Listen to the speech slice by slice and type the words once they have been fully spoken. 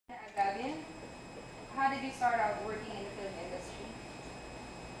did you start out working in the film industry?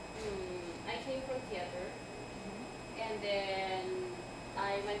 I came from theater, and then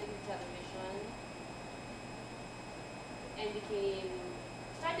I went into television and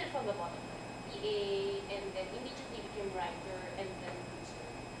started from the bottom, like PA, and then immediately became writer and then producer.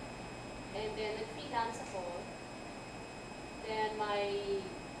 And then nag-freelance ako. Then I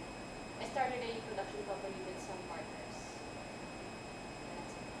started a production company with some partners.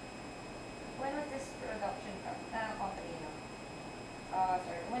 That's it. When was this production company, no?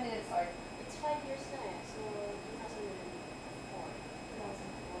 Sorry, when did it start? It's 5 years na eh, so 2004. 2004.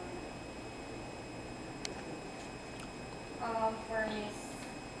 For Miss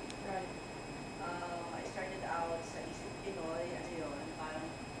Ron. I started out sa East Pinoy, ano yun, parang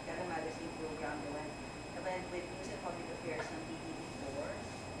kaya magazine program. I went with News and Public Affairs ng PTV4.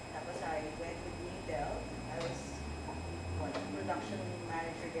 Tapos I went with Nidel. I was production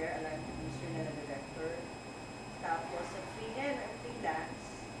manager there, along with producer na director. Tapos sa freelance,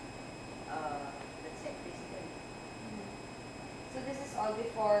 that's it basically. So this is all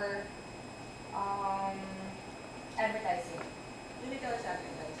before advertising. Unitel is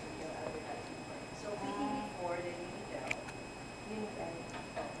advertising, yung advertising part. So PTV4, then Unitel, Unitel.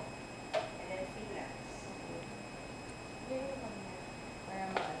 and then freelance. Here you come here. Para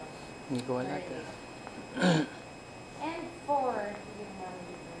maano. Hindi ko wala ito. And for yung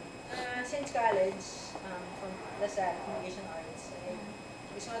Since college, from LaSalle Communication Arts, I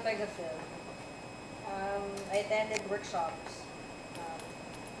gusto ko taga-film. I attended workshops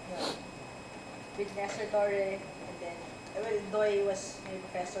with Nestor Torre, and then, well, Doy was my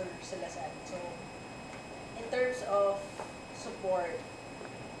professor sa LaSalle. So, in terms of support,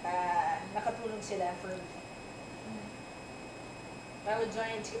 nakatulong sila for me. I would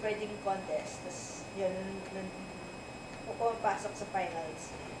join script writing contest, tapos yun, pumapasok sa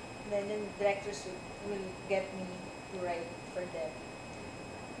finals. And then yung directors will get me to write for them.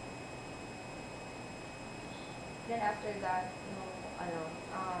 Then after that,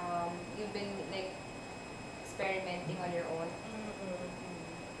 you've been like experimenting on your own.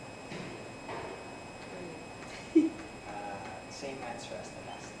 Same answer as the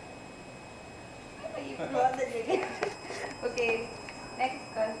last time. Okay, next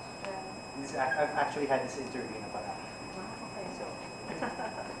question. I've actually had this interview na pala. Okay. So,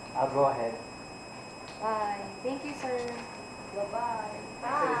 I'll go ahead. Bye. Thank you, sir. Bye-bye.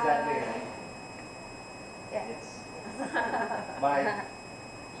 So is that way, right? Yeah. It's bye.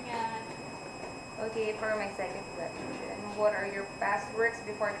 Yeah. Okay, for my second question, what are your past works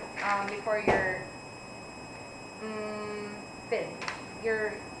before your film?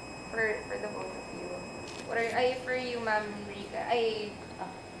 For the both of you. What are for you, Ma'am Rika?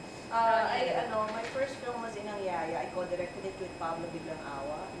 My first film was Inang Yaya. I co-directed it with Pablo Biglang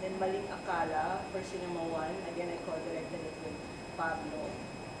Awa. And then Maling Akala for Cinema One. Again, I co-directed it with Pablo.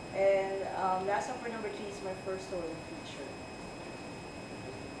 And Last Supper number 3 is my first story feature.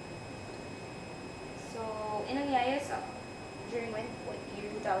 So, Inang Yaya is during what year?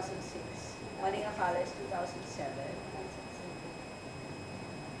 2006. Maling Akala is 2007.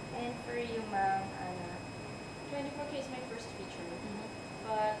 And for you, Ma'am Anna? 24K is my first feature,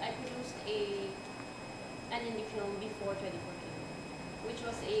 but I produced an indie film before 24K, which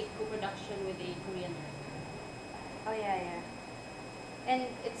was a co-production with a Korean director. Oh yeah. And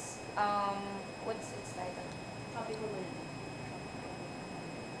it's what's its title? Tropical Melody.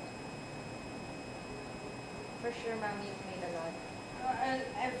 For sure, Ma'am, you've made a lot.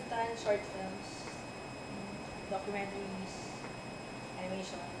 I've done short films, documentaries,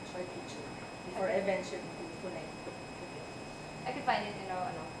 animation, short feature, before I ventured to full length. I could find it,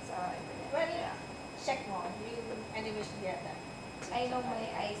 sa internet. Well, yeah. Check mo, yung animation yata. I know my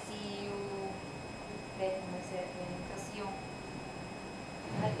ICU then Mercedes, tapos yung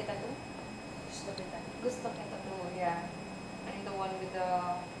mahal kita to? Gusto kita to, yeah. And the one with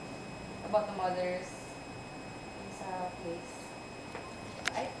about the mothers sa place.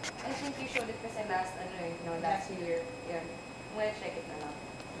 I think you showed it kasi last year. Yeah. I'm gonna check it na lang.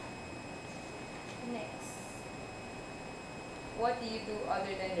 Next. What do you do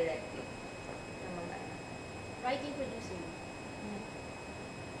other than directing? Writing, producing.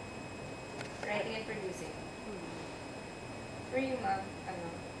 Writing and producing. For you, Ma'am,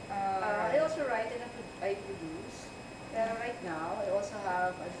 I also write and I produce. Right now, I also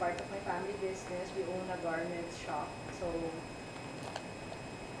have, as part of my family business, we own a garment shop. So,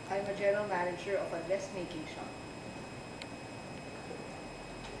 I'm a general manager of a dressmaking shop.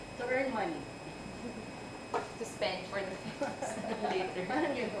 To earn money. to spend for the later.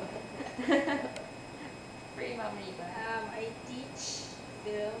 For you, Ma'am Rika. I teach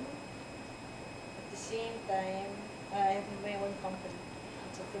film at this same time, I have my own company.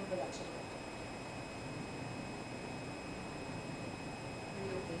 It's a film production company. Are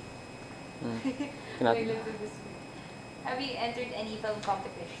you okay? Cannot. Okay, let's do this one. Have you entered any film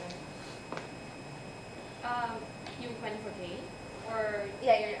competition? Yung 24K? Or,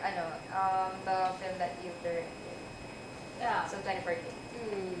 Yeah, the film that you've directed. yeah. So 24K.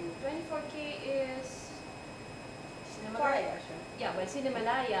 24K is, Cinemalaya siya. yeah, well,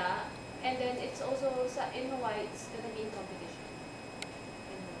 Cinemalaya. And then it's also in Hawaii, it's gonna be in competition.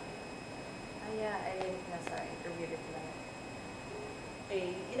 In Hawaii. Ah, yeah, I read it na sa interview reply.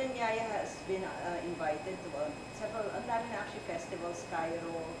 Okay, Inanyaya has been invited to several, ang dami na actually festivals,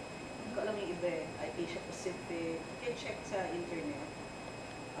 Cairo, hindi ko alam yung iba Asia Pacific, you can check sa internet.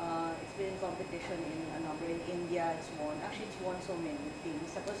 It's been in competition in a number, in India, it's won, actually it's won so many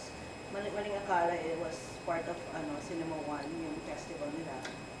things. Tapos, maling akala it was part of Cinema One, yung festival nila.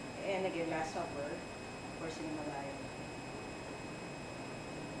 And again, Last Supper for Cinemalaya.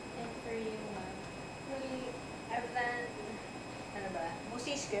 And for you, ma'am? Well, I've done,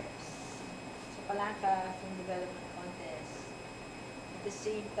 mostly scripts. So, Palaka, Film Development Contest. At the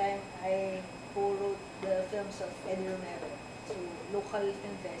same time, I co-wrote the films of Eddie Romero. So, local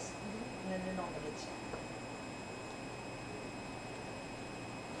film fest, nanonominate siya.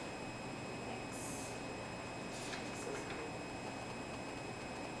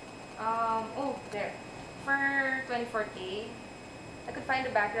 Oh, there. For 24K, I could find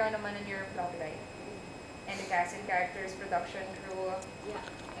the background naman on your blog, right? And the cast and characters, production crew. Yeah,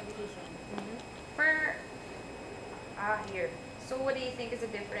 everything. For, here. So what do you think is the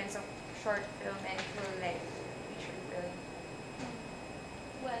difference of short film and full-length feature film?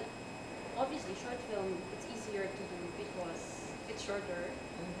 Well, obviously, short film, it's easier to do because it's shorter.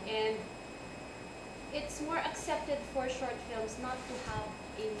 And it's more accepted for short films not to have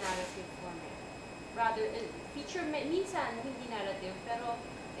a narrative format. Rather, feature, minsan hindi narrative, pero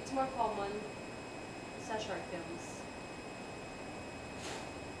it's more common sa short films.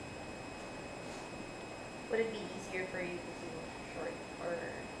 Would it be easier for you to do short or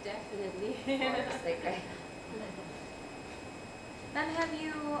Definitely. it's like Ma'am, have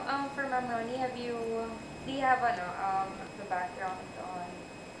you for Ma'am Ronnie, do you have the background on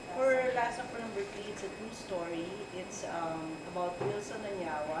For Last Supper number 3, it's a true story. It's about Wilson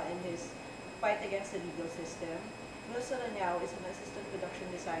Anyawa and his fight against the legal system. Wilson Anyawa is an assistant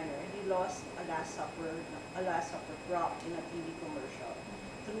production designer. He lost a Last Supper prop in a TV commercial.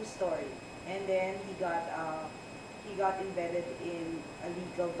 True story. And then he got embedded in a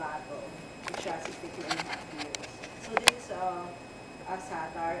legal battle, which lasted 2.5 years. So this is a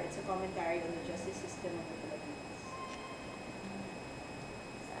satire. It's a commentary on the justice system of the Philippines.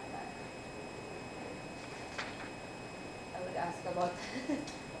 I would ask about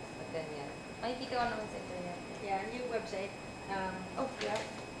but then yeah. Makikita ko naman sa internet. Yeah, new website, Oh, yeah.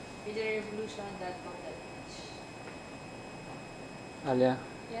 visionaryrevolution.com.ph. Alia,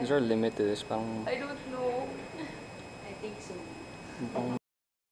 Yeah. is there a limit to this? Parang, I don't know. I think so. parang